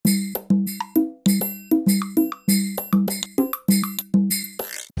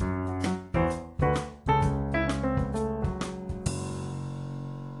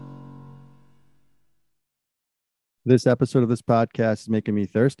This episode of this podcast is making me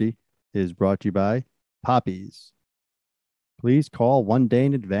thirsty is brought to you by Poppies. Please call 1 day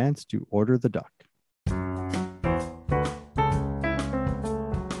in advance to order the duck.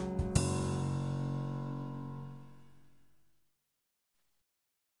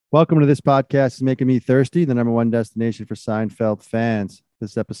 Welcome to this podcast is making me thirsty, the number one destination for Seinfeld fans.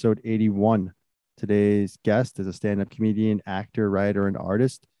 This is episode 81. Today's guest is a stand-up comedian, actor, writer, and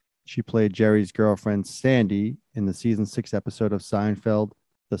artist. She played Jerry's girlfriend, Sandy, in the season 6 episode of Seinfeld,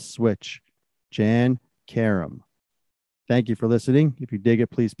 The Switch, Jan Karam. Thank you for listening. If you dig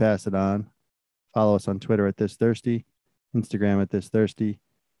it, please pass it on. Follow us on Twitter at This Thirsty, Instagram at This Thirsty,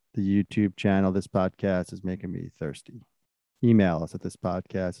 the YouTube channel. This podcast is making me thirsty. Email us at this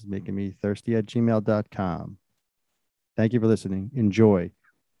podcast is making me thirsty at gmail.com. Thank you for listening. Enjoy.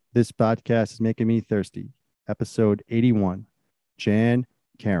 This podcast is making me thirsty. Episode 81, Jan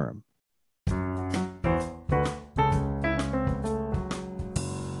Karam.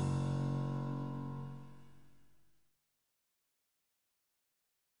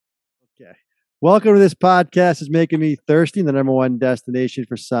 Okay. Welcome to this podcast is making me thirsty, the number one destination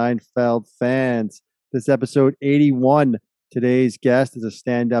for Seinfeld fans. This episode 81. Today's guest is a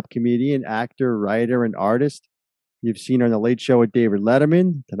stand-up comedian, actor, writer, and artist. You've seen her on The Late Show with David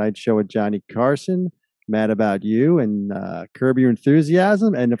Letterman, Tonight Show with Johnny Carson, Mad About You, and Curb Your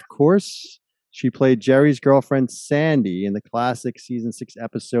Enthusiasm. And of course, she played Jerry's girlfriend, Sandy, in the classic season 6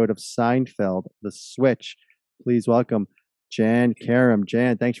 episode of Seinfeld, The Switch. Please welcome Jan Karam.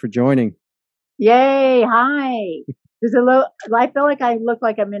 Jan, thanks for joining. Yay. Hi. I feel like I look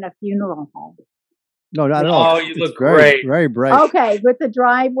like I'm in a funeral home. No, not at all. Oh, you look great. Very bright. Okay, with the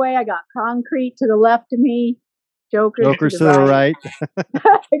driveway, I got concrete to the left of me, Jokers to the right.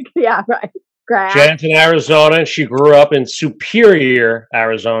 Yeah, right. Grass. Jan's in Arizona. She grew up in Superior,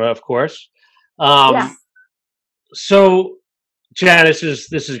 Arizona, of course. Yeah. So, Jan, this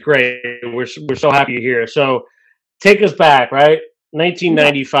is great. We're so happy you're here. So, take us back, right?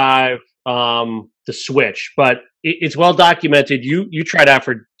 1995, The Switch, but it's well documented. You tried out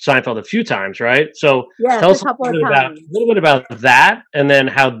for Seinfeld a few times, right? So Yes, tell us a a little bit about that, and then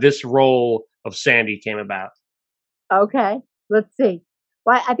how this role of Sandy came about. Okay, let's see.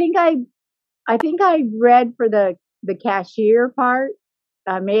 Well, I think I read for the cashier part,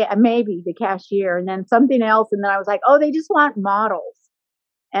 maybe the cashier, and then something else, and then I was like, oh, they just want models,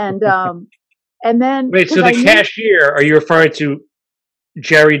 and and then wait. So the cashier? Are you referring to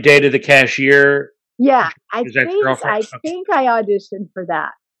Jerry dated the cashier? Yeah, I think I auditioned for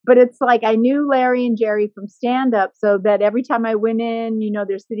that. But it's like I knew Larry and Jerry from stand up, so that every time I went in,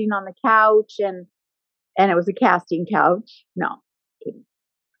 they're sitting on the couch and it was a casting couch. No, kidding.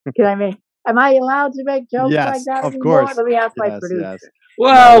 Am I allowed to make jokes like that of anymore? Course. Let me ask my producer. Yes.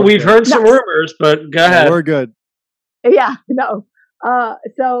 Well, we've heard some rumors, but go ahead. We're good. Yeah, no.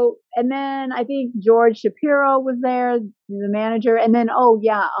 So, and then I think George Shapiro was there, the manager, and then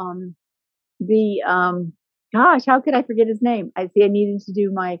gosh, how could I forget his name? I needed to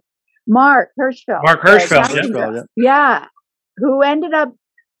do my Mark Hirschfeld. Mark Hirschfeld, yeah, who ended up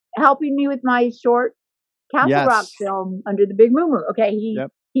helping me with my short Castle Rock film Under the Big Moo Moo. Okay,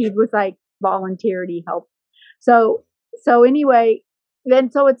 he was like volunteered, he helped. So anyway,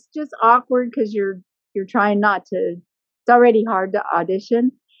 then so it's just awkward because you're trying not to. It's already hard to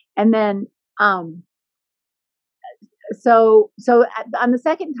audition, and then so on the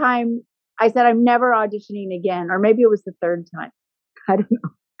second time. I said, I'm never auditioning again. Or maybe it was the third time. I don't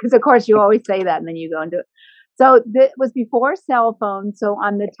know. Because, of course, you always say that and then you go and do it. So it was before cell phone. So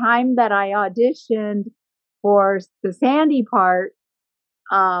on the time that I auditioned for the Sandy part,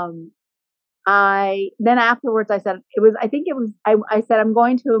 then afterwards I said, I said, I'm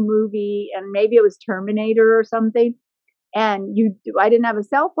going to a movie and maybe it was Terminator or something. And I didn't have a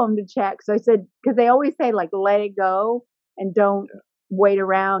cell phone to check. So I said, because they always say, like, let it go and don't wait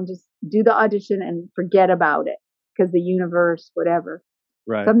around, just do the audition and forget about it because the universe, whatever,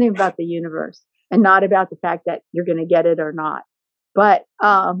 right? Something about the universe and not about the fact that you're going to get it or not. But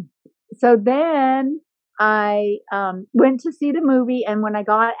so then I went to see the movie, and when I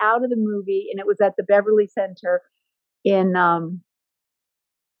got out of the movie, and it was at the Beverly Center in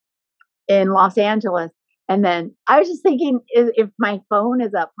Los Angeles, and then I was just thinking, if my phone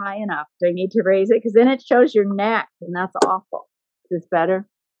is up high enough, do I need to raise it? Because then it shows your neck, and that's awful. Is this better?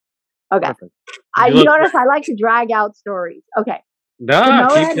 Okay. You notice I like to drag out stories. Okay. No,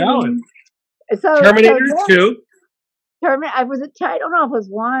 keep going. So Terminator 2. I don't know if it was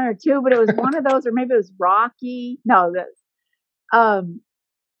 1 or 2, but it was one of those, or maybe it was Rocky. No,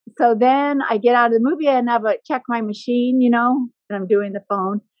 so then I get out of the movie and check my machine, and I'm doing the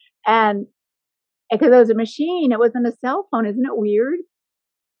phone, and because it was a machine. It wasn't a cell phone. Isn't it weird?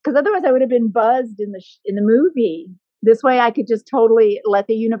 Because otherwise I would have been buzzed in the movie. This way I could just totally let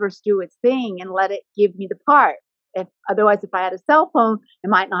the universe do its thing and let it give me the part. Otherwise, if I had a cell phone, I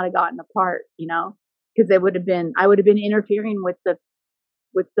might not have gotten a part, because I would have been interfering with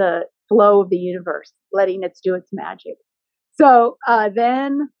the flow of the universe, letting it do its magic. So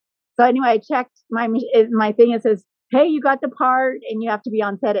anyway, I checked my thing. It says, "Hey, you got the part, and you have to be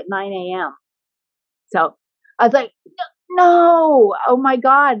on set at 9 a.m." So I was like, "No, oh my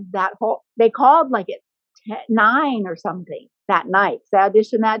God!" They called like at 9 or something that night. So I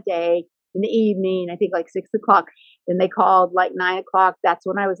auditioned that day in the evening. I think like 6 o'clock. Then they called like 9 o'clock. That's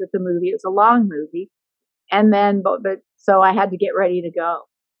when I was at the movie. It was a long movie, and then so I had to get ready to go.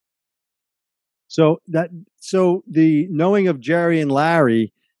 So the knowing of Jerry and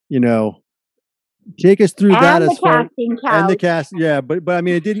Larry, take us through and that the as far casting couch. and the cast. Yeah, but I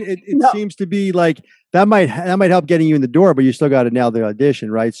mean, it No. seems to be like that might help getting you in the door, but you still got to nail the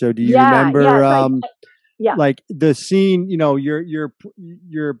audition, right? So do you remember like the scene?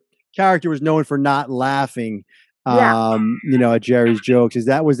 Your character was known for not laughing. At Jerry's jokes.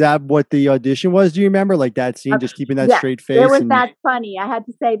 Was that what the audition was? Do you remember like that scene, just keeping that straight face? That's funny. I had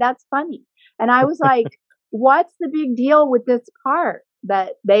to say that's funny. And I was like, what's the big deal with this part?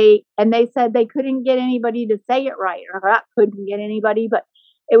 That they said they couldn't get anybody to say it right, or not couldn't get anybody, but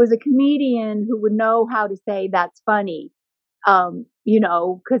it was a comedian who would know how to say that's funny.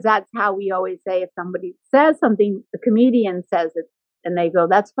 Because that's how we always say if somebody says something, the comedian says it and they go,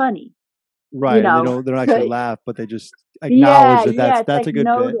 "That's funny." Right. And they don't actually laugh, but they just acknowledge that's like a good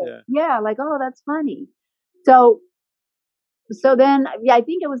bit. Yeah, like, oh, that's funny. So then, I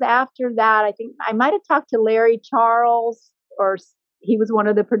think it was after that. I think I might have talked to Larry Charles, or he was one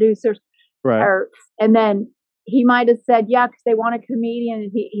of the producers. Right. And then he might have said, yeah, because they want a comedian.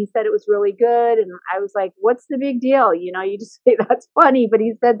 And he said it was really good. And I was like, what's the big deal? You just say that's funny. But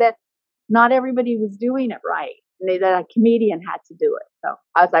he said that not everybody was doing it right. And that a comedian had to do it. So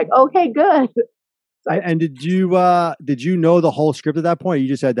I was like, okay, good. And did you know the whole script at that point? You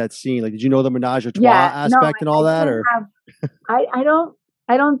just had that scene. Like, did you know the menage a trois aspect and all that? Or I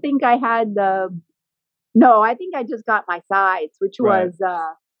don't think I had no, I think I just got my sides, which was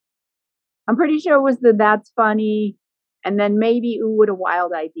I'm pretty sure it was that's funny, and then maybe ooh, what a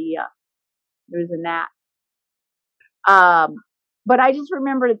wild idea. There's a nat. But I just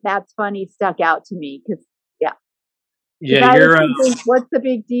remember that's funny stuck out to me because you're what's the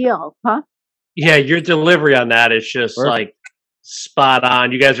big deal, huh? Yeah, your delivery on that is just like spot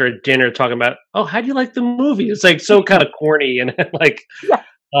on. You guys are at dinner talking about, oh, how do you like the movie? It's like so kind of corny and like,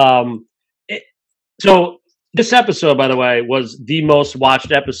 so this episode, by the way, was the most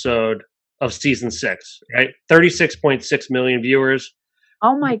watched episode of season 6, right? 36.6 million viewers.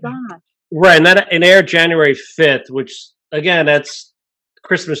 Oh my God. Right. And that aired January 5th, which again, that's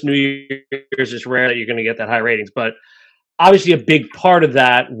Christmas, New Year's is rare that you're going to get that high ratings, but obviously a big part of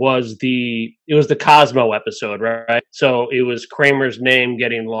that was the Cosmo episode, right? So it was Kramer's name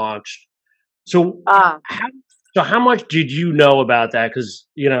getting launched. So how much did you know about that? Because,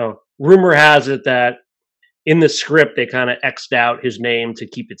 rumor has it that in the script, they kind of X'd out his name to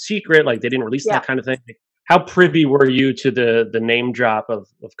keep it secret. Like they didn't release that kind of thing. How privy were you to the name drop of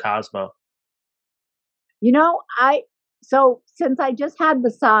Cosmo? So since I just had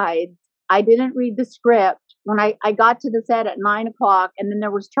the sides, I didn't read the script. When I got to the set at 9 o'clock, and then there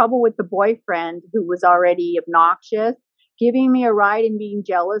was trouble with the boyfriend who was already obnoxious, giving me a ride and being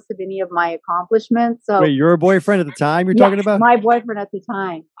jealous of any of my accomplishments. So wait, your boyfriend at the time you're talking about? My boyfriend at the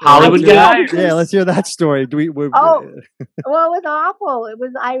time. Hollywood guy? Yeah, let's hear that story. Well, it was awful.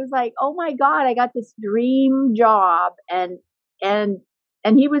 I was like, oh my God, I got this dream job, and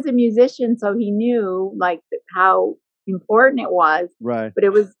he was a musician, so he knew like how important it was. Right. But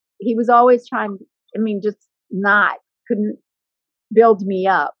he was always trying, just couldn't build me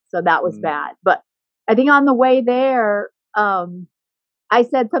up. So that was bad. But I think on the way there, I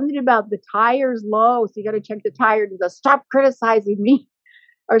said something about the tire's low, so you got to check the tire. To stop criticizing me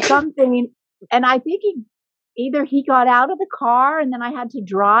or something. And I think either he got out of the car and then I had to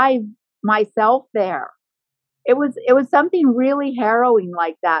drive myself there. It was something really harrowing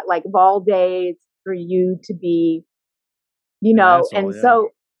like that, like of all days for you to be,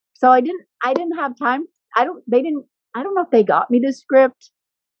 so I didn't have time. I don't know if they got me the script.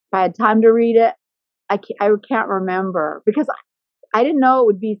 If I had time to read it, I can't remember because I didn't know it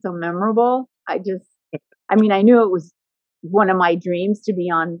would be so memorable. I knew it was one of my dreams to be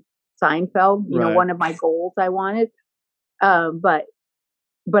on Seinfeld, one of my goals I wanted. But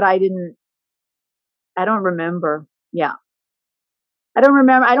I don't remember. Yeah. I don't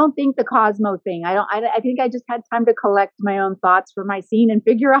remember. I don't think the Cosmo thing. I think I just had time to collect my own thoughts for my scene and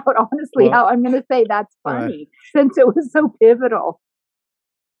figure out honestly how I'm going to say that's funny since it was so pivotal.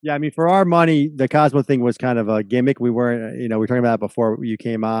 Yeah, I mean, for our money, the Cosmo thing was kind of a gimmick. We weren't, we were talking about it before you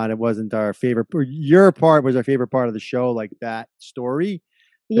came on. It wasn't our favorite. Your part was our favorite part of the show, like that story.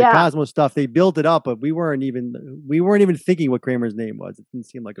 The Cosmo stuff, they built it up, but we weren't even thinking what Kramer's name was. It didn't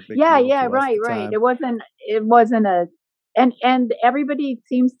seem like a big deal. Yeah, right. It wasn't a, and everybody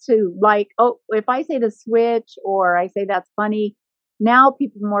seems to like, oh, if I say the switch or I say that's funny, now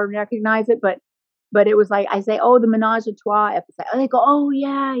people more recognize it, but it was like I say, oh, the Menage a Trois episode. And they go, oh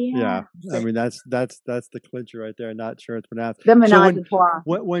yeah. Yeah, I mean that's the clincher right there. Not sure it's pronounced. The Menage a Trois.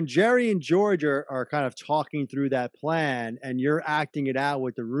 When Jerry and George are kind of talking through that plan, and you're acting it out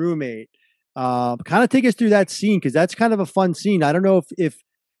with the roommate, kind of take us through that scene, because that's kind of a fun scene. I don't know if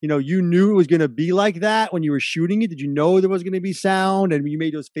you knew it was going to be like that when you were shooting it. Did you know there was going to be sound, and you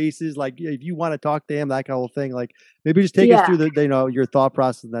made those faces like if you want to talk to him, that kind of thing? Like maybe just take us through the your thought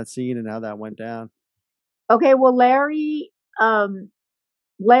process in that scene and how that went down. Okay, well, Larry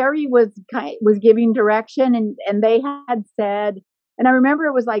was giving direction, and they had said, and I remember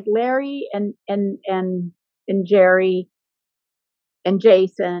it was like Larry and Jerry and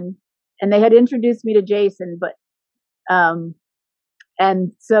Jason, and they had introduced me to Jason, but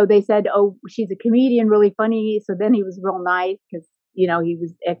and so they said, oh, she's a comedian, really funny. So then he was real nice because he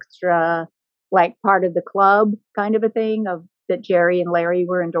was extra like part of the club kind of a thing of that Jerry and Larry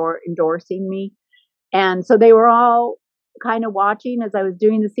were endorsing me. And so they were all kind of watching as I was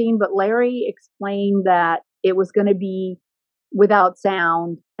doing the scene, but Larry explained that it was going to be without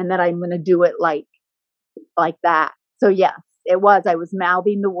sound and that I'm going to do it like that. So yes, it was. I was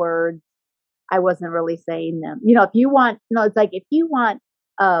mouthing the words. I wasn't really saying them. If you want, it's like if you want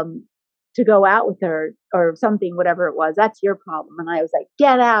to go out with her or something, whatever it was, that's your problem. And I was like,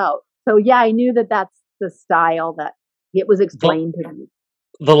 get out. So yeah, I knew that that's the style that it was explained to me.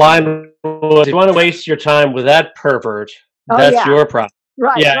 The line was, "You want to waste your time with that pervert? That's your problem."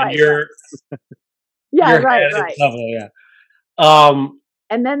 Right. Yeah, right, you're. Yeah, right. Level, yeah.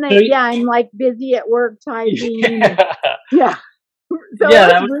 And then I'm like busy at work typing. Yeah. So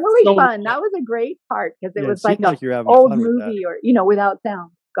it was really fun. That was a great part because it was like an old movie or without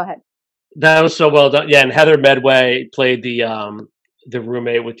sound. Go ahead. That was so well done. Yeah, and Heather Medway played the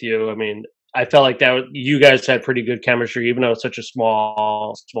roommate with you. I mean, I felt like you guys had pretty good chemistry, even though it's such a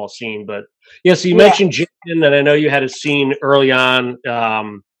small scene. But so you mentioned Jason, and I know you had a scene early on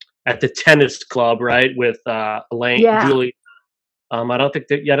at the tennis club, right, with Elaine, Julie. I don't think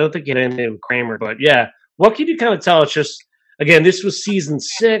you had anything with Kramer, but what can you kind of tell us? Just again, this was season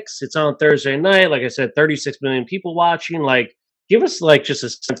 6. It's on Thursday night. Like I said, 36 million people watching. Like, give us like just a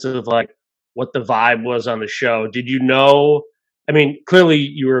sense of like what the vibe was on the show. Did you know? I mean, clearly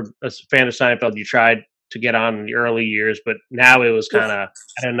you were a fan of Seinfeld. You tried to get on in the early years, but now it was kind of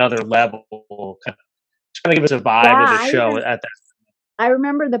at another level. Just kind of give us a vibe of the show at that. I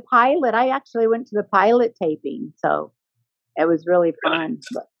remember the pilot. I actually went to the pilot taping, so it was really fun.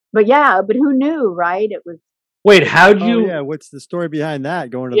 But who knew, right? It was. Wait, how'd you? What's the story behind that?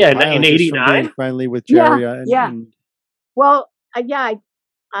 Going to the pilot in '89, friendly with Jerry. Well, I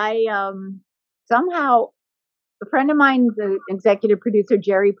somehow. A friend of mine, the executive producer,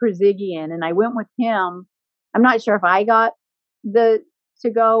 Jerry Perzigian, and I went with him. I'm not sure if I got to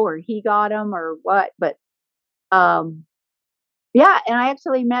go or he got him or what, but and I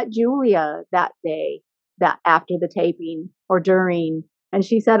actually met Julia that day, that after the taping or during, and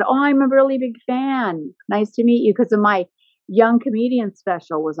she said, "Oh, I'm a really big fan. Nice to meet you," because of my Young Comedian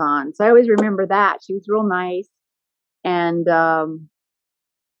special was on. So I always remember that. She was real nice, and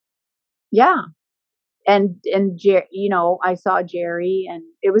And I saw Jerry, and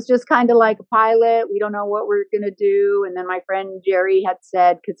it was just kind of like a pilot. We don't know what we're going to do. And then my friend Jerry had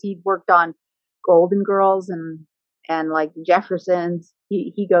said, because he'd worked on Golden Girls and like Jeffersons,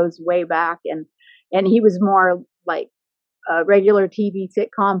 he goes way back, and he was more like a regular TV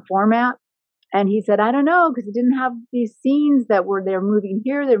sitcom format. And he said, I don't know, because it didn't have these scenes that they're moving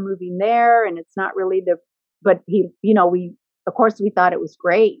here, they're moving there, and it's not really but of course, we thought it was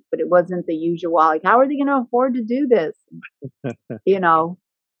great, but it wasn't the usual. Like, how are they going to afford to do this? Yeah,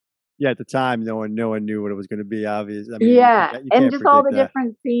 at the time, no one knew what it was going to be. Obvious. I mean, and just all the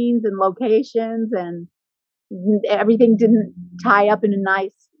different scenes and locations, and everything didn't tie up in a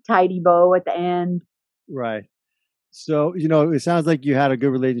nice, tidy bow at the end. Right. So, it sounds like you had a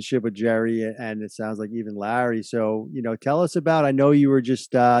good relationship with Jerry, and it sounds like even Larry. So, tell us about. I know you were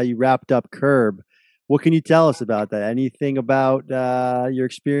just you wrapped up Curb. What can you tell us about that? Anything about your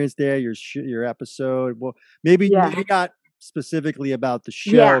experience there, your episode? Well, maybe not specifically about the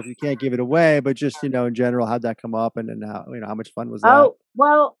show if you can't give it away, but just, in general, how'd that come up, and then how much fun was that? Oh,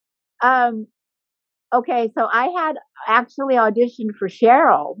 well, okay, so I had actually auditioned for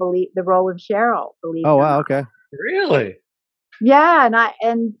Cheryl, the role of Cheryl, believe Oh, it or wow, not. okay. Really? Yeah,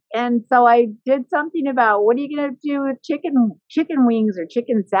 and so I did something about, what are you gonna do with chicken wings or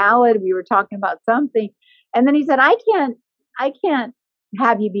chicken salad? We were talking about something, and then he said, I can't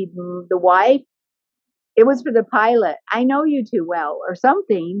have you be the wife. It was for the pilot. I know you too well, or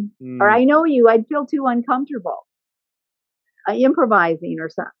something, or I know you. I'd feel too uncomfortable improvising or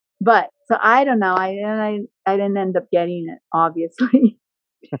something. But so I don't know. I didn't end up getting it, obviously.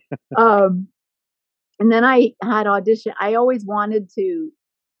 And then I had auditioned. I always wanted to,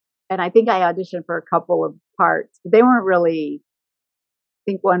 and I think I auditioned for a couple of parts, but they weren't really.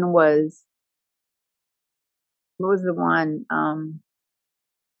 I think one was, what was the one?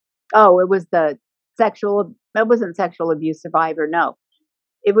 Oh, it was the sexual. It wasn't sexual abuse survivor. No,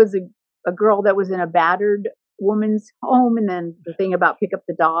 it was a girl that was in a battered woman's home, and then the thing about pick up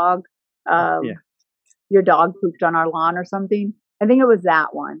the dog. Your dog pooped on our lawn or something. I think it was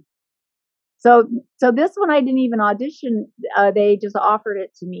that one. So this one I didn't even audition. They just offered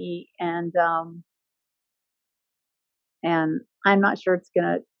it to me, and I'm not sure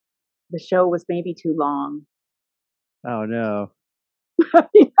the show was maybe too long. Oh no.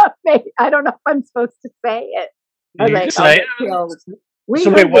 I don't know if I'm supposed to say it. I was like, say it.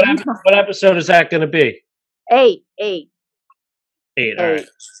 So wait, what episode is that going to be? 8. All right.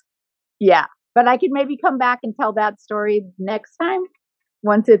 Yeah, but I could maybe come back and tell that story next time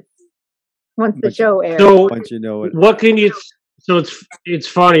once the show airs. So once you know it. What can you? So it's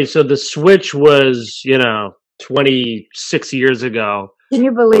funny. So the switch was 26 years ago. Can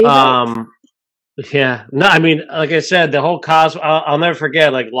you believe it? Yeah. No, I mean, like I said, the whole Cosmo, I'll never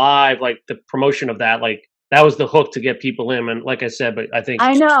forget, like live, like the promotion of that, like that was the hook to get people in. And like I said, but I think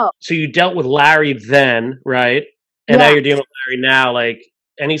I know. So you dealt with Larry then, right? And now you're dealing with Larry now. Like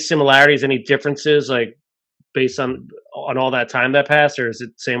any similarities, any differences, like based on all that time that passed, or is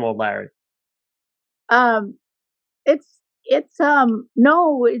it same old Larry? It's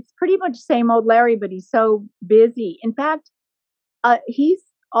no, it's pretty much same old Larry, but he's so busy. In fact, he's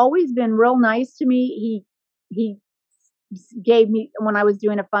always been real nice to me. He gave me, when I was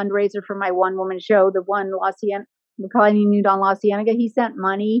doing a fundraiser for my one woman show, the one Colleen Nude on La Cienega, he sent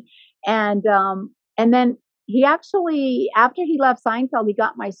money, and then he actually, after he left Seinfeld, he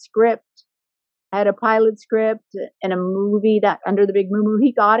got my script. I had a pilot script and a movie that Under the Big Moo.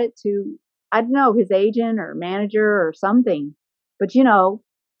 He got it to, I don't know, his agent or manager or something, but so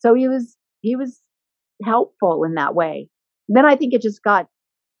he was helpful in that way. Then I think it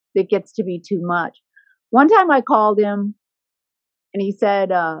gets to be too much. One time I called him, and he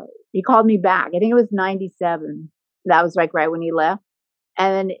said, he called me back. I think it was 97. That was like right when he left.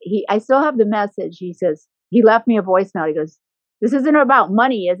 And then I still have the message. He says, he left me a voicemail. He goes, "This isn't about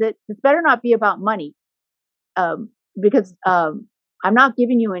money, is it? This better not be about money. Because I'm not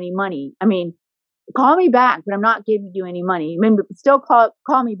giving you any money. I mean, call me back, but I'm not giving you any money. I mean, still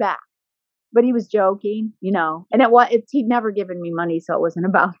call me back." But he was joking, and he'd never given me money, so it wasn't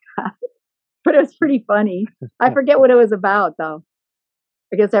about that. But it was pretty funny. I forget what it was about, though.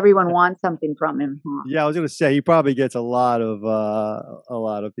 I guess everyone wants something from him. Huh? Yeah, I was going to say he probably gets a lot of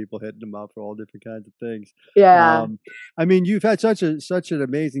people hitting him up for all different kinds of things. Yeah. I mean, you've had such an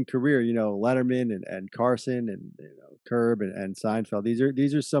amazing career. Letterman and Carson and Curb and Seinfeld.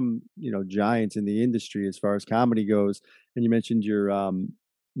 These are some giants in the industry as far as comedy goes. And you mentioned your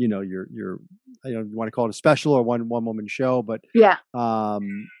you want to call it a special or one woman show, but yeah.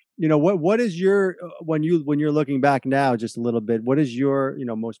 What is your when you're looking back now just a little bit, what is your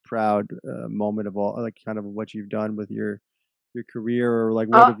most proud moment of all, like kind of what you've done with your career, or like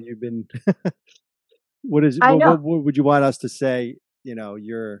what have you been what would you want us to say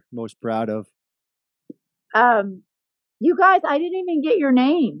you're most proud of? You guys, I didn't even get your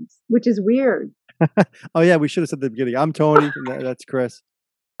names, which is weird. Oh yeah, we should have said at the beginning. I'm Tony, and that's Chris.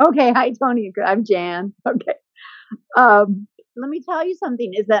 Okay, hi Tony. I'm Jan. Okay. Let me tell you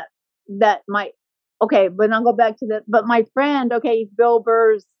something, is that but I'll go back to but my friend, Bill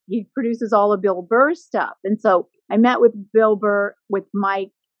Burr's, he produces all of Bill Burr's stuff. And so I met with Bill Burr, with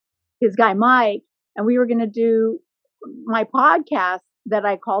Mike, his guy Mike, and we were going to do my podcast that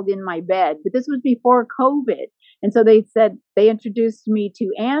I called In My Bed, but this was before COVID. And so they introduced me to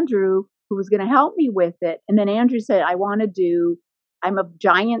Andrew, who was going to help me with it. And then Andrew said, I'm a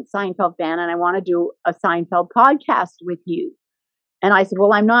giant Seinfeld fan, and I want to do a Seinfeld podcast with you. And I said,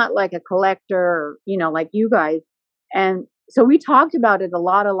 well, I'm not like a collector, like you guys. And so we talked about it a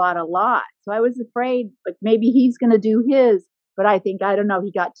lot. So I was afraid, like maybe he's going to do his, but I don't know.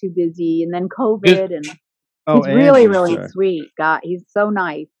 He got too busy, and then COVID, and he's really, really sweet guy. He's so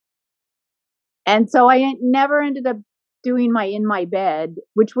nice. And so I never ended up doing my In My Bed,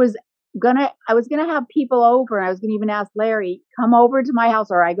 which was I was gonna have people over, and I was gonna even ask Larry, come over to my house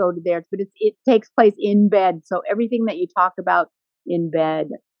or I go to theirs, but it takes place in bed. So everything that you talk about in bed,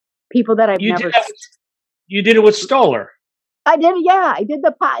 people that I've never. You did it with Stoller. I did, yeah. I did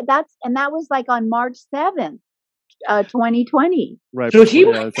that was like on March 7th, 2020. Right. So he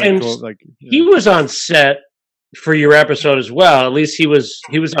was on set for your episode as well. At least he was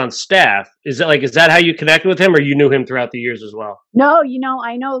on staff. Is that how you connected with him, or you knew him throughout the years as well? No,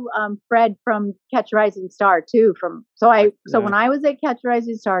 I know Fred from Catch a Rising Star too. So when I was at Catch a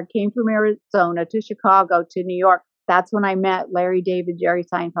Rising Star, came from Arizona to Chicago to New York. That's when I met Larry David, Jerry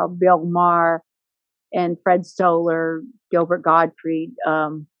Seinfeld, Bill Maher, and Fred Stoller, Gilbert Gottfried,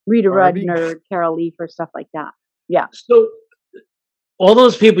 Rita Rudner, Carol Leifer, stuff like that. Yeah. So all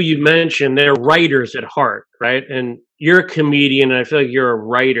those people you mentioned, they're writers at heart, right? And you're a comedian, and I feel like you're a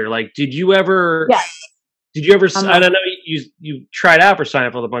writer. Like, did you ever? Yes. Did you ever? I don't know. You tried out for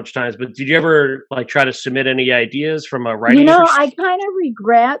Seinfeld a bunch of times, but did you ever try to submit any ideas from a writing? I kind of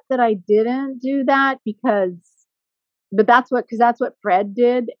regret that I didn't do that but that's what Fred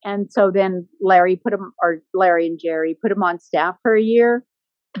did, and so then Larry and Jerry put him on staff for a year,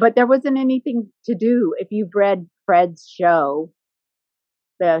 but there wasn't anything to do. If you've read Fred's show.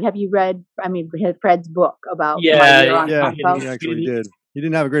 Have you read? Fred's book about? He actually did. He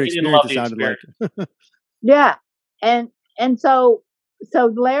didn't have a great experience. It sounded like. Yeah, and so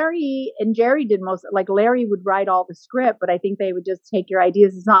Larry and Jerry did most. Like Larry would write all the script, but I think they would just take your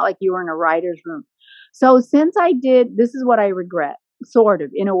ideas. It's not like you were in a writer's room. So since I did, this is what I regret, sort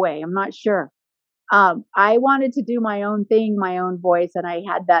of in a way. I'm not sure. I wanted to do my own thing, my own voice, and I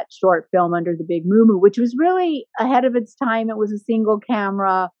had that short film Under the Big Moo Moo, which was really ahead of its time. It was a single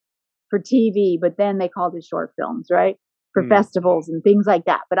camera for TV, but then they called it short films, right? For festivals and things like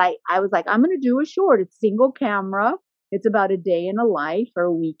that. But I was like, I'm going to do a short. It's single camera. It's about a day in a life or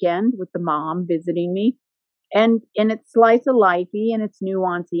a weekend with the mom visiting me. And it's slice of lifey and it's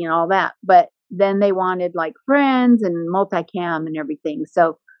nuancy and all that. But then they wanted like Friends and multicam and everything.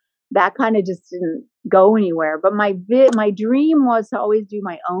 So that kind of just didn't go anywhere. But my dream was to always do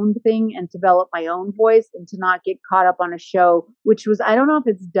my own thing and develop my own voice and to not get caught up on a show, which was, I don't know if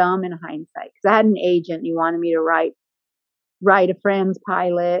it's dumb in hindsight, because I had an agent and he wanted me to write a Friends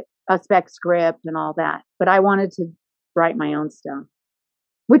pilot, a spec script and all that. But I wanted to write my own stuff,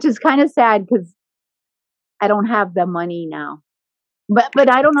 which is kind of sad because I don't have the money now. But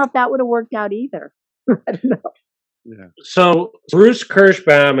I don't know if that would have worked out either. I don't know. Yeah. So Bruce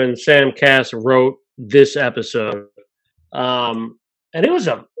Kirschbaum and Sam Kass wrote this episode, and it was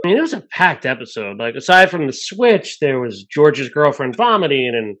a packed episode. Like aside from the switch, there was George's girlfriend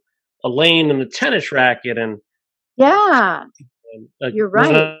vomiting and Elaine in the tennis racket, and you're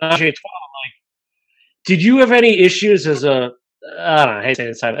right. Did you have any issues as a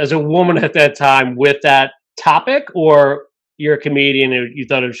as a woman at that time with that topic, or you're a comedian and you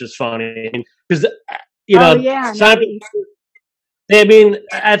thought it was just funny? Because at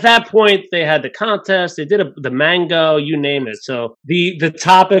that point they had the contest, they did the mango, you name it. So the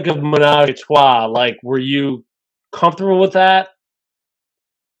topic of menage a trois, like, were you comfortable with that?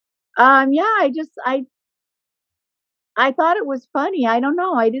 I thought it was funny. I don't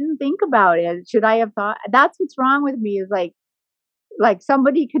know. I didn't think about it. Should I have thought? That's what's wrong with me, is like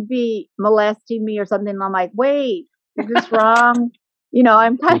somebody could be molesting me or something. And I'm like, wait, is this wrong?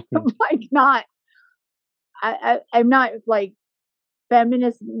 I'm kind of like not. I'm not like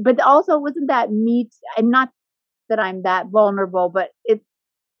feminist, but also wasn't that me? I'm not that I'm that vulnerable, but it's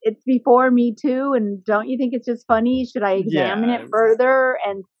before Me Too, and don't you think it's just funny? Should I examine it further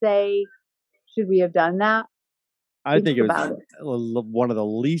and say, should we have done that? I think it was one of the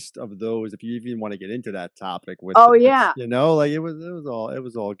least of those, if you even want to get into that topic. With it was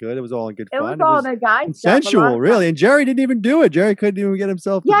all good. It was all in good fun. It was all the guys consensual, really. And Jerry didn't even do it. Jerry couldn't even get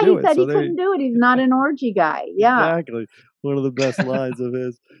himself to do it. Yeah, he said he couldn't do it. He's not an orgy guy. Yeah, exactly. One of the best lines of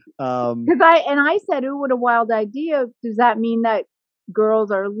his. Because I said, "Ooh, what a wild idea! Does that mean that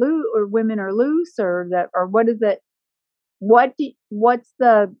girls are loose or women are loose, or what is it? What's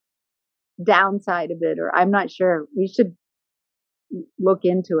the downside of it?" Or I'm not sure. We should look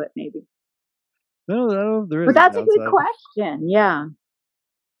into it, maybe. No, there is. But that's a good question. Yeah.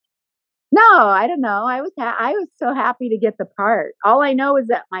 No, I don't know. I was so happy to get the part. All I know is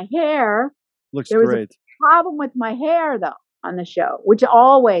that my hair looks great. There was a problem with my hair though on the show, which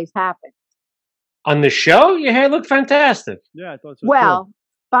always happens. on the show, your hair looked fantastic. Yeah, I thought so. Well,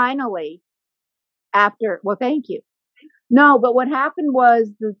 finally, thank you. No, but what happened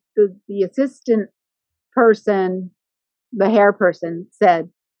was the assistant person, the hair person, said,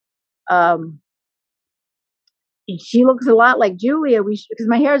 she looks a lot like Julia. Because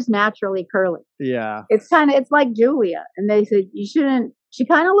my hair is naturally curly. Yeah, it's like Julia, and they said you shouldn't. She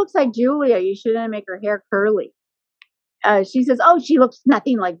kind of looks like Julia. You shouldn't make her hair curly. She says, "Oh, she looks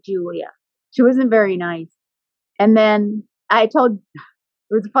nothing like Julia." She wasn't very nice. And then it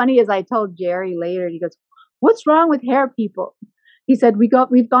was funny as I told Jerry later. He goes, "What's wrong with hair people?" He said, "We've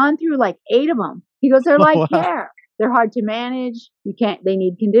gone through like 8 of them." He goes, "They're like hair. They're hard to manage. They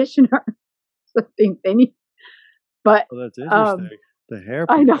need conditioner. They need." But that's interesting. The hair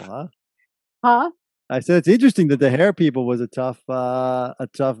people, I know. Huh? I said it's interesting that the hair people was a tough that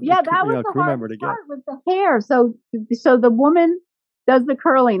was the crew member to get with the hair. So the woman does the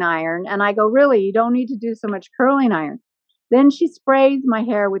curling iron, and I go, "Really, you don't need to do so much curling iron." Then she sprays my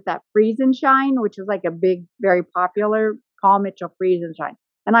hair with that Freeze and Shine, which is like a big, very popular Paul Mitchell Freeze and Shine.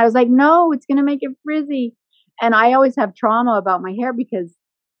 And I was like, "No, it's going to make it frizzy." And I always have trauma about my hair because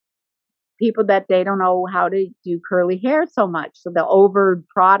people that they don't know how to do curly hair so much, so they'll over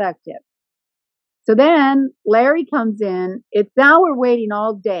product it. So then Larry comes in. Now we're waiting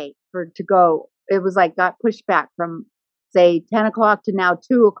all day to go. It was like got pushed back from say 10 o'clock to now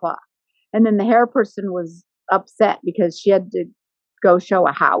 2 o'clock. And then the hair person was upset because she had to go show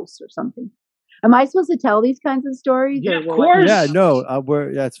a house or something. Am I supposed to tell these kinds of stories? Yeah, of course. Yeah, no,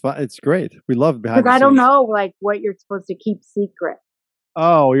 it's fine. It's great. We love behind the scenes. Because I don't know like what you're supposed to keep secret.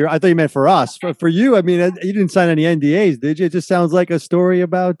 Oh, I thought you meant for us. For you, I mean, you didn't sign any NDAs, did you? It just sounds like a story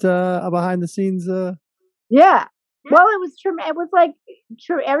about a behind the scenes. Yeah. Well, it was like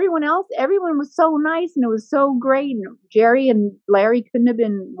everyone was so nice and it was so great. And Jerry and Larry couldn't have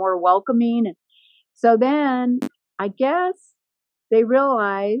been more welcoming. And so then I guess they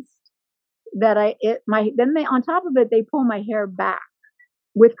realized that on top of it, they pull my hair back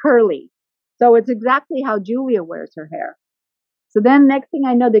with curly. So it's exactly how Julia wears her hair. So then next thing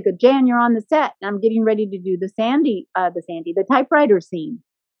I know, they go, "Jan, you're on the set." And I'm getting ready to do the typewriter scene.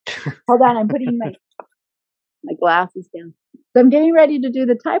 Hold on, I'm putting my glasses down. So I'm getting ready to do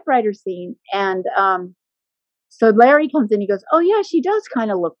the typewriter scene. And so Larry comes in, he goes, "Oh yeah, she does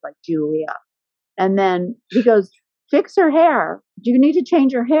kind of look like Julia." And then he goes, "Fix her hair. You need to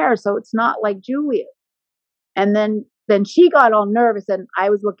change her hair so it's not like Julia." And then she got all nervous, and I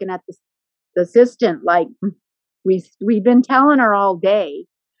was looking at the assistant like, we've been telling her all day.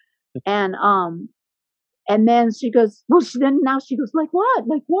 And then she goes, now she goes, "Like what?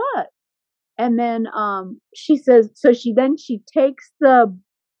 Like what?" And then she says, she takes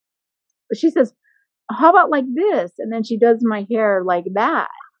she says, "How about like this?" And then she does my hair like that.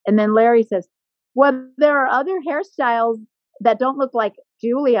 And then Larry says, "Well, there are other hairstyles that don't look like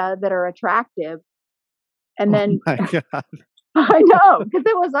Julia that are attractive." And then my God. I know, because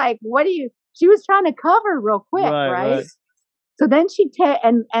it was like, she was trying to cover real quick, right? So then she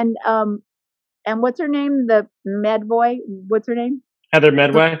and what's her name? The Medway. What's her name? Heather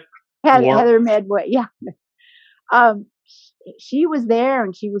Medway. Heather Medway. Yeah. She was there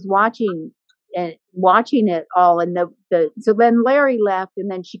and she was watching it all. And so then Larry left,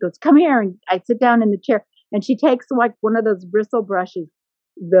 and then she goes, "Come here." And I sit down in the chair, and she takes like one of those bristle brushes,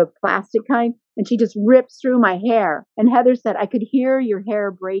 the plastic kind, and she just rips through my hair. And Heather said, "I could hear your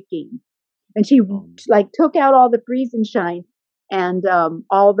hair breaking." And she like took out all the Freeze and Shine and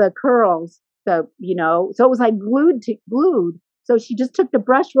all the curls. So it was like glued. So she just took the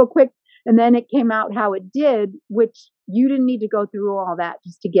brush real quick, and then it came out how it did, which you didn't need to go through all that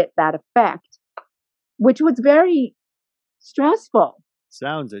just to get that effect, which was very stressful.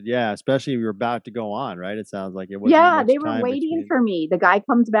 Sounds it, yeah. Especially if you're about to go on, right? It sounds like it was. Yeah, they were waiting for me. The guy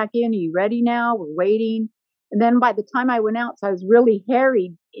comes back in. "Are you ready now?" We're waiting. And then by the time I went out, so I was really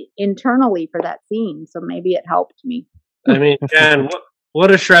harried internally for that scene. So maybe it helped me. I mean, Jan, what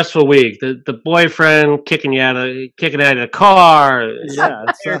a stressful week. The boyfriend kicking you out of the car. Yeah.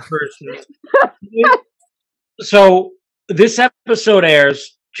 So this episode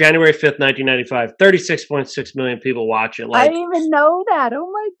airs January 5th, 1995. 36.6 million people watch it. I didn't even know that.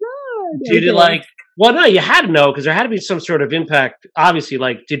 Oh my God. Did it well, no, you had to know because there had to be some sort of impact. Obviously,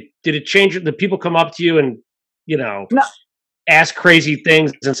 did it change? Did people come up to you and, no. ask crazy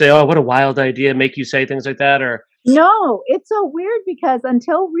things and say, "Oh, what a wild idea," make you say things like that? Or no, it's so weird because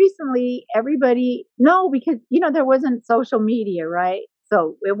until recently, because, there wasn't social media, right?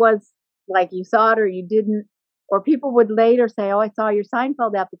 So it was like you saw it or you didn't. or people would later say, "Oh, I saw your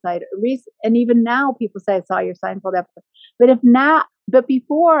Seinfeld episode." And even now, people say, "I saw your Seinfeld episode." But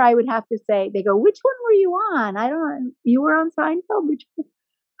before, I would have to say, they go, "Which one were you on?" I don't. You were on Seinfeld. Which one?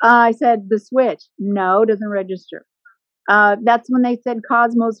 I said The Switch. No, doesn't register. That's when they said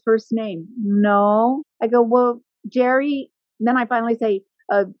Cosmo's first name. No, I go, well, Jerry. Then I finally say,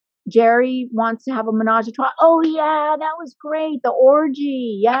 Jerry wants to have a menage a trois. Oh yeah, that was great. The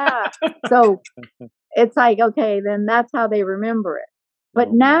orgy. Yeah. So it's like, okay, then that's how they remember it. But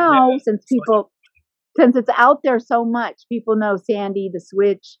now, since it's out there so much, people know Sandy, The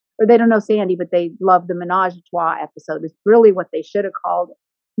Switch, or they don't know Sandy, but they love the menage a trois episode. It's really what they should have called it.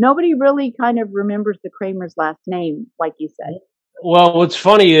 Nobody really kind of remembers the Kramer's last name, like you said. Well, what's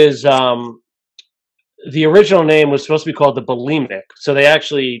funny is the original name was supposed to be called the Bulimic. So they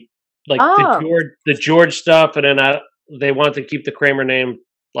actually the George stuff, and then they wanted to keep the Kramer name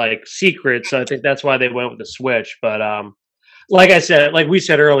like secret. So I think that's why they went with The Switch. But like we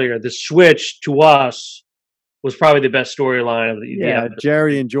said earlier, The Switch to us was probably the best storyline of the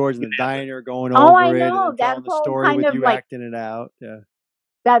Jerry and George in the diner going over it and telling the story kind with of you acting it out. Yeah.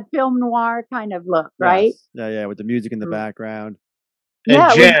 That film noir kind of look, right? Yeah, with the music in the background.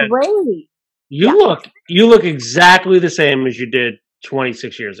 And Jen, it was great. You look exactly the same as you did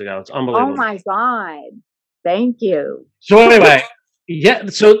 26 years ago. It's unbelievable. Oh my God. Thank you. So anyway,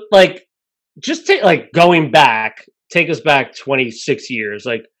 so just going back, take us back 26 years.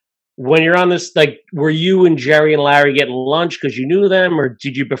 Like when you're on this, were you and Jerry and Larry getting lunch because you knew them, or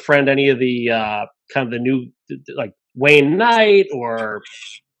did you befriend any of the kind of the new Wayne Knight or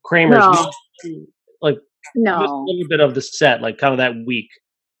Kramer's? No. No. Just a little bit of the set, kind of that week.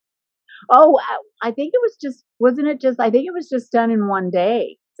 Oh, I think it was just, wasn't it just, I think it was just done in one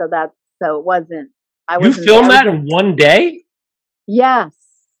day. So it wasn't, You filmed that in one day? Yes,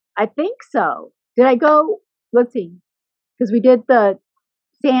 I think so. Did I go? Let's see. Because we did the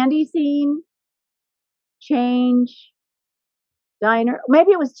Sandy scene, change, diner.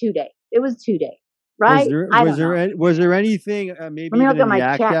 Maybe it was 2 days. It was 2 days. Right? Was there anything maybe even in the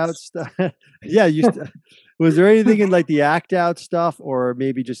act out stuff? Yeah, was there anything in the act out stuff, or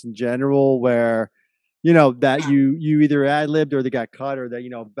maybe just in general where that you either ad-libbed or they got cut, or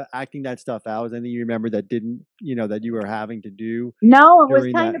that acting that stuff out? Was anything you remember that didn't that you were having to do? No, it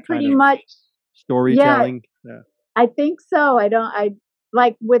was kind of pretty much storytelling. Yeah, I think so. I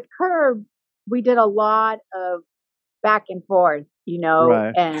like with Curb, we did a lot of back and forth,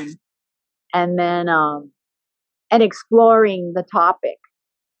 right. and then and exploring the topic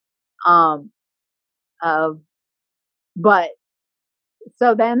but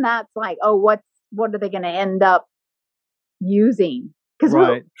so then that's like, oh, what are they going to end up using? Because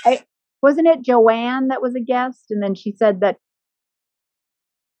wasn't it Joanne that was a guest, and then she said that,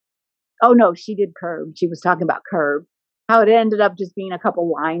 oh no, she did Curb. She was talking about Curb, how it ended up just being a couple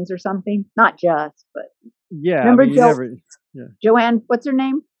lines or something, not just, but remember Joanne, what's her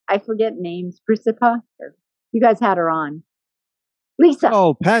name? I forget names. Principa? You guys had her on. Lisa.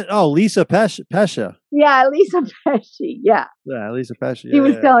 Lisa Pesha. Yeah, Lisa Pesci. Yeah. Yeah, Lisa Pesci. She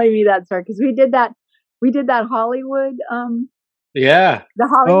was telling me that story because we did that Hollywood. Yeah. The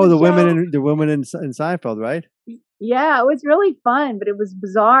Hollywood. The women in Seinfeld, right? Yeah, it was really fun, but it was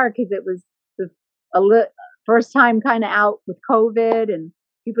bizarre because it was first time kind of out with COVID and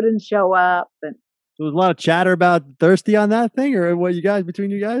people didn't show up, and there was a lot of chatter about Thirsty on that thing, or what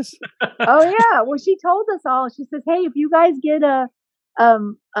between you guys? Oh yeah. Well, she told us all. She says, "Hey, if you guys get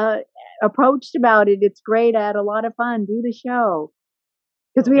approached about it, it's great. I had a lot of fun. Do the show."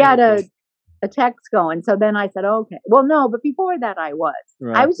 Because we had a text going. So then I said, okay. Well, no, but before that I was.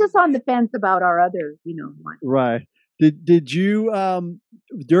 Right. I was just on the fence about our other, one. Right. Did you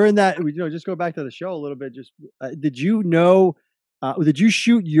during that, just go back to the show a little bit, just did you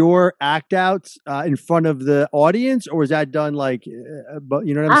shoot your act outs in front of the audience, or was that done but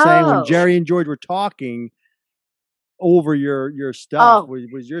you know what I'm saying? When Jerry and George were talking over your stuff,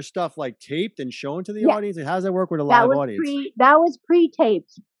 was your stuff taped and shown to the audience? And how does that work with a live audience? That was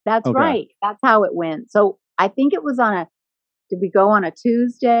pre-taped. That's okay. Right. That's how it went. So I think it was did we go on a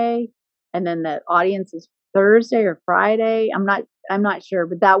Tuesday, and then the audience is Thursday or Friday? I'm not sure,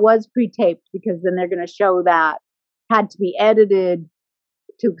 but that was pre-taped because then they're going to show that. Had to be edited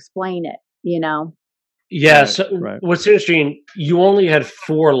to explain it, Yeah. So what's interesting, you only had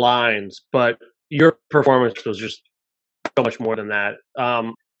 4 lines, but your performance was just so much more than that.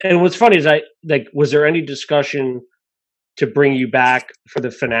 And what's funny is was there any discussion to bring you back for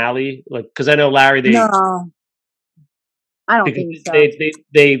the finale? Because I know Larry, no, I don't think so.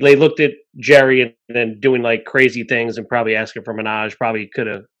 They looked at Jerry and then doing crazy things and probably asking for Minaj. Probably could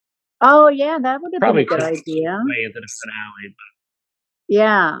have Oh yeah, that would have Probably been a good idea. Way into the finale. But.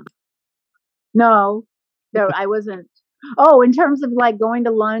 Yeah. No, I wasn't. Oh, in terms of like going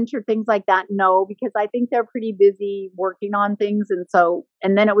to lunch or things like that, no, because I think they're pretty busy working on things.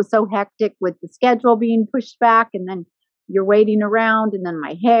 And then it was so hectic with the schedule being pushed back, and then you're waiting around, and then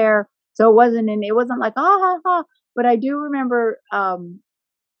my hair. So it wasn't like, but I do remember,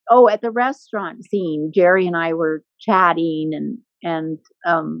 at the restaurant scene, Jerry and I were chatting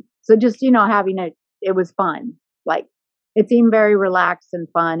so just, it was fun. Like, it seemed very relaxed and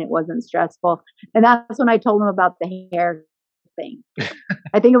fun. It wasn't stressful. And that's when I told him about the hair thing.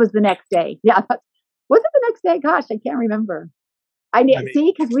 I think it was the next day. Yeah. Was it the next day? Gosh, I can't remember.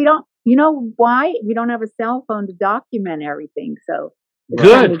 See, because we don't, you know why? We don't have a cell phone to document everything. So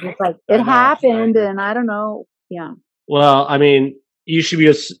good. Just like it happened, and I don't know. Yeah. Well, I mean, you should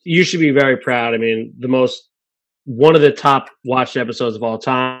be very proud. I mean, one of the top watched episodes of all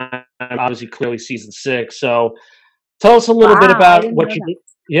time, obviously clearly season 6. So tell us a little bit about what you do.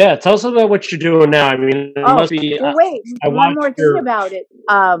 Yeah, tell us about what you're doing now. I mean, it must be. Well, wait, one more thing about it.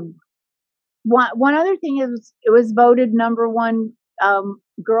 One other thing is it was voted number 1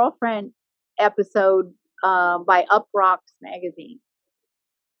 girlfriend episode by Up Rocks magazine.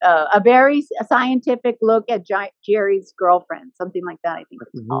 A very scientific look at Jerry's girlfriend, something like that. I think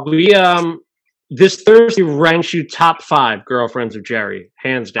it's called. We this Thursday ranks you top 5 girlfriends of Jerry,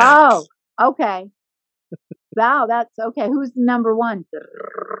 hands down. Oh, okay. Wow, that's okay. Who's number 1?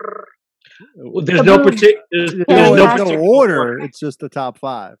 There's no particular order. It's just the top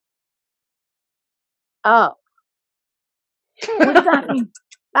 5. Oh, what does that mean?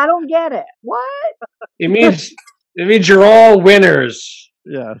 I don't get it. What? It means you're all winners.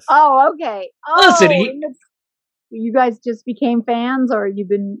 Yes. Oh, okay. Oh, listen, you guys just became fans, or you've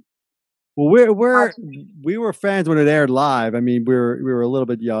been? Well, we were fans when it aired live. I mean, we were a little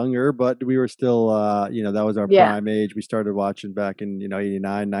bit younger, but we were still, that was our prime age. We started watching back in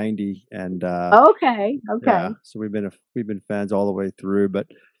 89, 90, and okay. Yeah, so we've been fans all the way through. But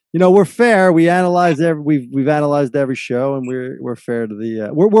we're fair. We analyze we've analyzed every show, and we're fair to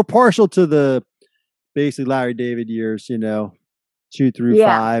the we're partial to the basically Larry David years. 2 through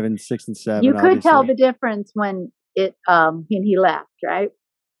 5 and 6 and 7. You could tell the difference when he left, right?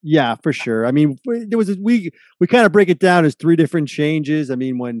 Yeah, for sure. I mean, we kind of break it down as 3 different changes. I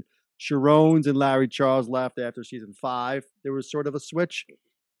mean, when Sharon's and Larry Charles left after season 5, there was sort of a switch.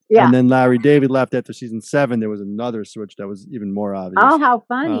 Yeah. And then Larry David left after season 7. There was another switch that was even more obvious. Oh, how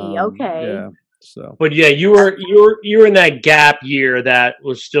funny! Okay. Yeah. So. But yeah, you were in that gap year that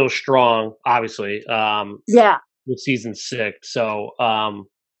was still strong, obviously. Yeah. With season 6, so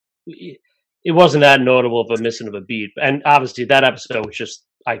it wasn't that notable of a missing of a beat, and obviously that episode was just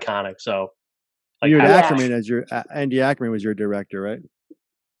iconic. So, Andy Ackerman was your director, right?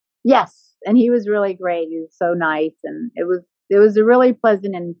 Yes, and he was really great. He was so nice, and it was a really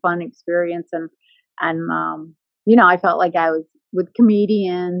pleasant and fun experience. And I felt like I was with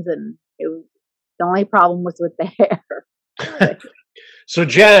comedians, and it was the only problem was with the hair. So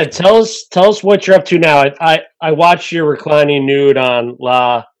Janet, tell us what you're up to now. I watched your reclining nude on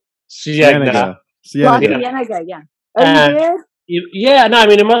La Cienega. La Cienega, yeah. Oh, you did? Yeah, no, I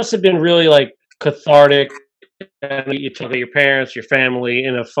mean, it must have been really like cathartic. And you talk about your parents, your family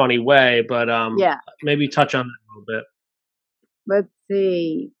in a funny way, but maybe touch on that a little bit. Let's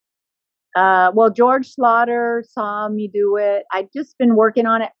see. Well, George Slaughter saw me do it. I'd just been working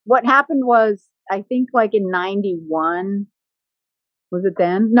on it. What happened was, I think like in 91, was it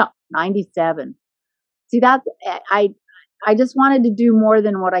then? No, 97. See, I just wanted to do more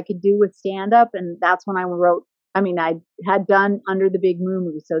than what I could do with stand-up, and that's when I had done Under the Big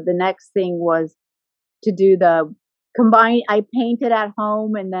Moo. So the next thing was to do I painted at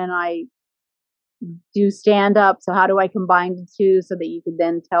home, and then I do stand-up. So how do I combine the two so that you could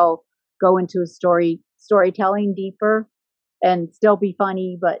then go into a storytelling deeper and still be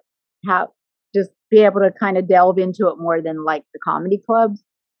funny, but just be able to kind of delve into it more than like the comedy clubs.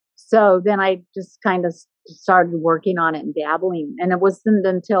 So then I just kind of started working on it and dabbling. And it wasn't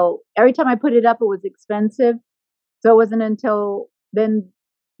until every time I put it up, it was expensive. So it wasn't until then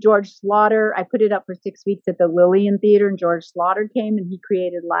George Slaughter, I put it up for 6 weeks at the Lillian Theater, and George Slaughter came and he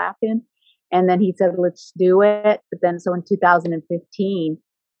created Laugh-In. And then he said, let's do it. But then, so in 2015,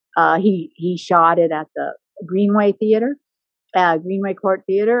 he shot it at the Greenway Court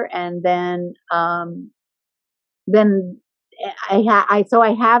Theater. And then I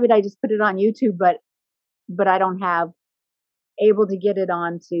have it. I just put it on YouTube, but I don't have able to get it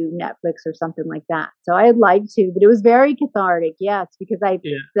onto Netflix or something like that. So I'd like to, but it was very cathartic. Yes, because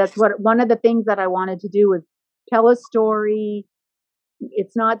that's one of the things that I wanted to do was tell a story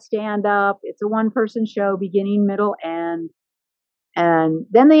It's not stand up. It's a one-person show, beginning, middle, end. And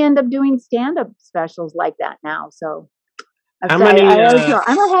then they end up doing stand-up specials like that now. So how many? I'm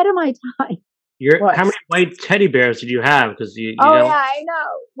ahead of my time. How many white teddy bears did you have? Because you yeah, I know.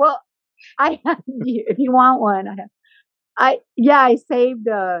 Well, I have, if you want one, I saved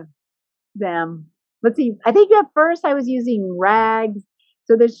them. Let's see. I think at first I was using rags.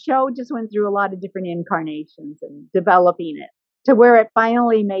 So the show just went through a lot of different incarnations and developing it to where it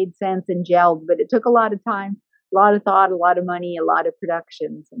finally made sense and gelled. But it took a lot of time, a lot of thought, a lot of money, a lot of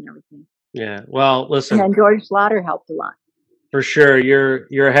productions and everything. Yeah. Well, listen. And George Slaughter helped a lot. For sure,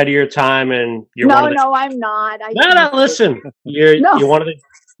 you're ahead of your time, and you're no, I'm not. No, listen, you're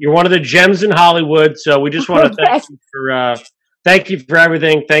one of the gems in Hollywood. So we just want to thank you for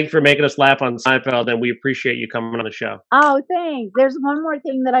everything. Thank you for making us laugh on Seinfeld, and we appreciate you coming on the show. Oh, thanks. There's one more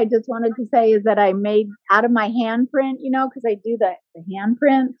thing that I just wanted to say is that I made out of my handprint, because I do the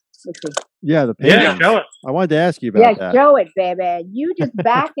handprint. Let's see. Yeah, the painting. Yeah, show it. I wanted to ask you about that. Yeah, show it, baby. You just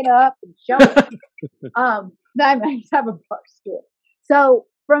back it up and show it. I might have a bar stool. So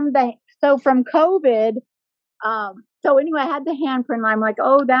from COVID, so anyway, I had the handprint and I'm like,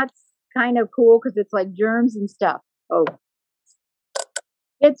 oh, that's kind of cool because it's like germs and stuff. Oh,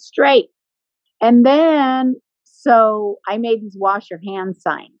 it's straight. And then, so I made these wash your hands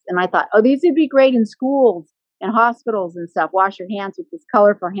signs and I thought, oh, these would be great in schools and hospitals and stuff. Wash your hands with this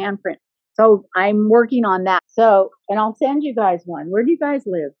colorful handprint. So I'm working on that. So, and I'll send you guys one. Where do you guys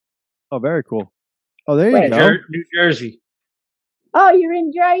live? Oh, very cool. Oh, there you go. New Jersey. Oh, you're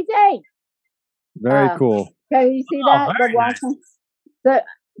in Jersey. Very cool. Okay, you see that?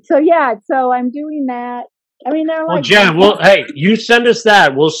 Nice. So I'm doing that. I mean, they're like. Jen, hey, you send us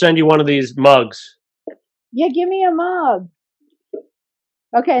that. We'll send you one of these mugs. Yeah, give me a mug.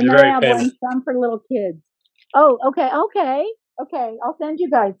 Okay, and then I have some for little kids. Oh, okay. I'll send you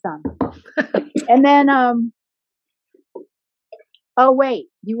guys some. And then, oh wait,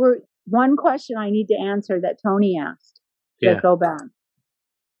 one question I need to answer that Tony asked. Yeah. Go back.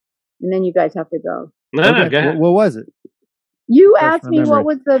 And then you guys have to go. No, go ahead. What was it? You asked me what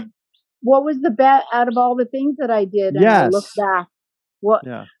was the bet out of all the things that I did, and I looked back.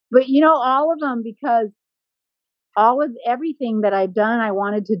 Yeah. But all of them, because all of everything that I've done, I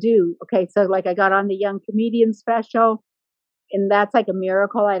wanted to do. Okay, so like I got on the Young Comedian special, and that's like a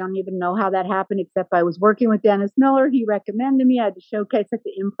miracle. I don't even know how that happened, except I was working with Dennis Miller. He recommended me. I had to showcase at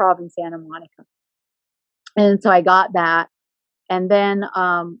the Improv in Santa Monica. And so I got that. And then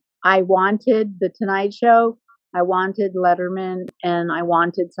I wanted The Tonight Show, I wanted Letterman, and I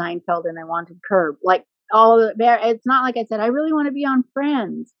wanted Seinfeld, and I wanted Curb. Like it's not like I said, I really want to be on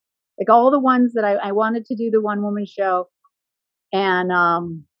Friends. Like all the ones that I wanted to do the one woman show, and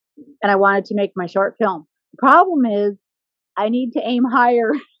I wanted to make my short film. The problem is I need to aim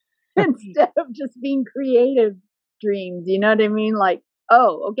higher instead of just being creative dreams. You know what I mean? Like,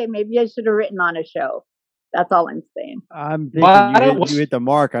 oh, okay, maybe I should have written on a show. That's all I'm saying. I'm thinking you hit the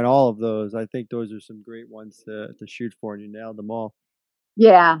mark on all of those. I think those are some great ones to shoot for, and you nailed them all.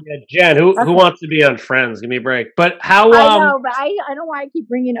 Yeah. Jen, who wants to be on Friends? Give me a break. But how? I know, but I don't know why I keep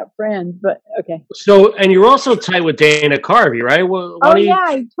bringing up Friends. But okay. So, and you're also tight with Dana Carvey, right?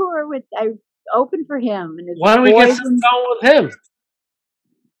 I opened for him, and why don't we get something going with him?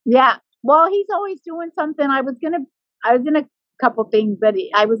 Yeah. Well, he's always doing something. I was in a couple things, but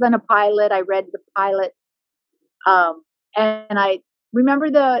I was on a pilot. I read the pilot. And I remember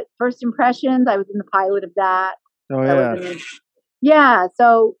the First Impressions. I was in the pilot of that. Oh yeah. Yeah.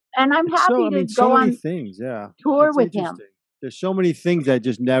 So, and I'm happy to go on things. Yeah. Tour with him. There's so many things that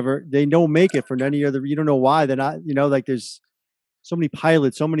just they don't make it for any other. You don't know why they're not. Like there's so many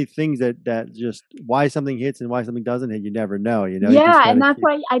pilots, so many things that just why something hits and why something doesn't hit. You never know. Yeah, and that's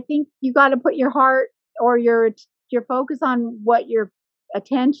why I think you got to put your heart or your focus on what your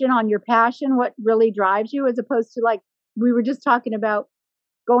attention on your passion, what really drives you, as opposed to like we were just talking about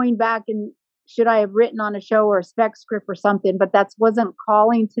going back and should I have written on a show or a spec script or something, but that wasn't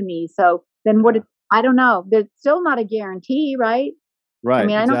calling to me. So then I don't know. There's still not a guarantee, right? Right. I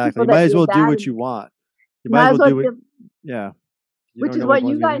mean, exactly. I know people you might as well do what you want. You might as well do it. Yeah. Which is what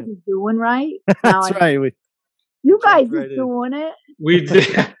you guys are doing, right? That's right. You guys are doing it. We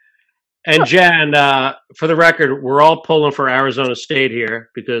did. And Jan, for the record, we're all pulling for Arizona State here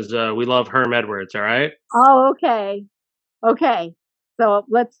because we love Herm Edwards. All right. Oh, okay. Okay. So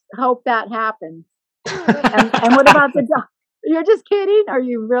let's hope that happens. and what about the Dodgers? You're just kidding? Are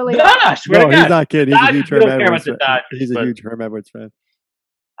you really? No, he's not kidding. He's a huge Herm Edwards fan. He's a huge Herm Edwards fan.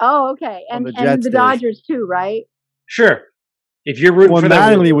 Oh, okay. And the Dodgers too, right? Sure. if you're rooting for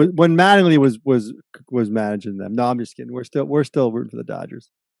them, when Mattingly was managing them. No, I'm just kidding. We're still rooting for the Dodgers.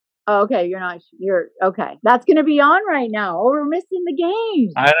 Oh, okay, you're okay. That's going to be on right now. Oh, we're missing the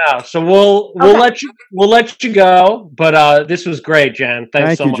game. I know. So we'll let you go. But this was great, Jan.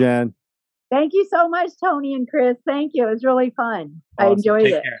 Thanks so much, Jan. Thank you so much, Tony and Chris. Thank you. It was really fun. Awesome. I enjoyed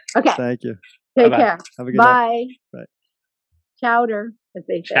it. Care. Okay. Thank you. Take care. Have a good Bye. night. Bye. Chowder, as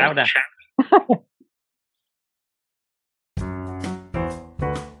they say. Chowder.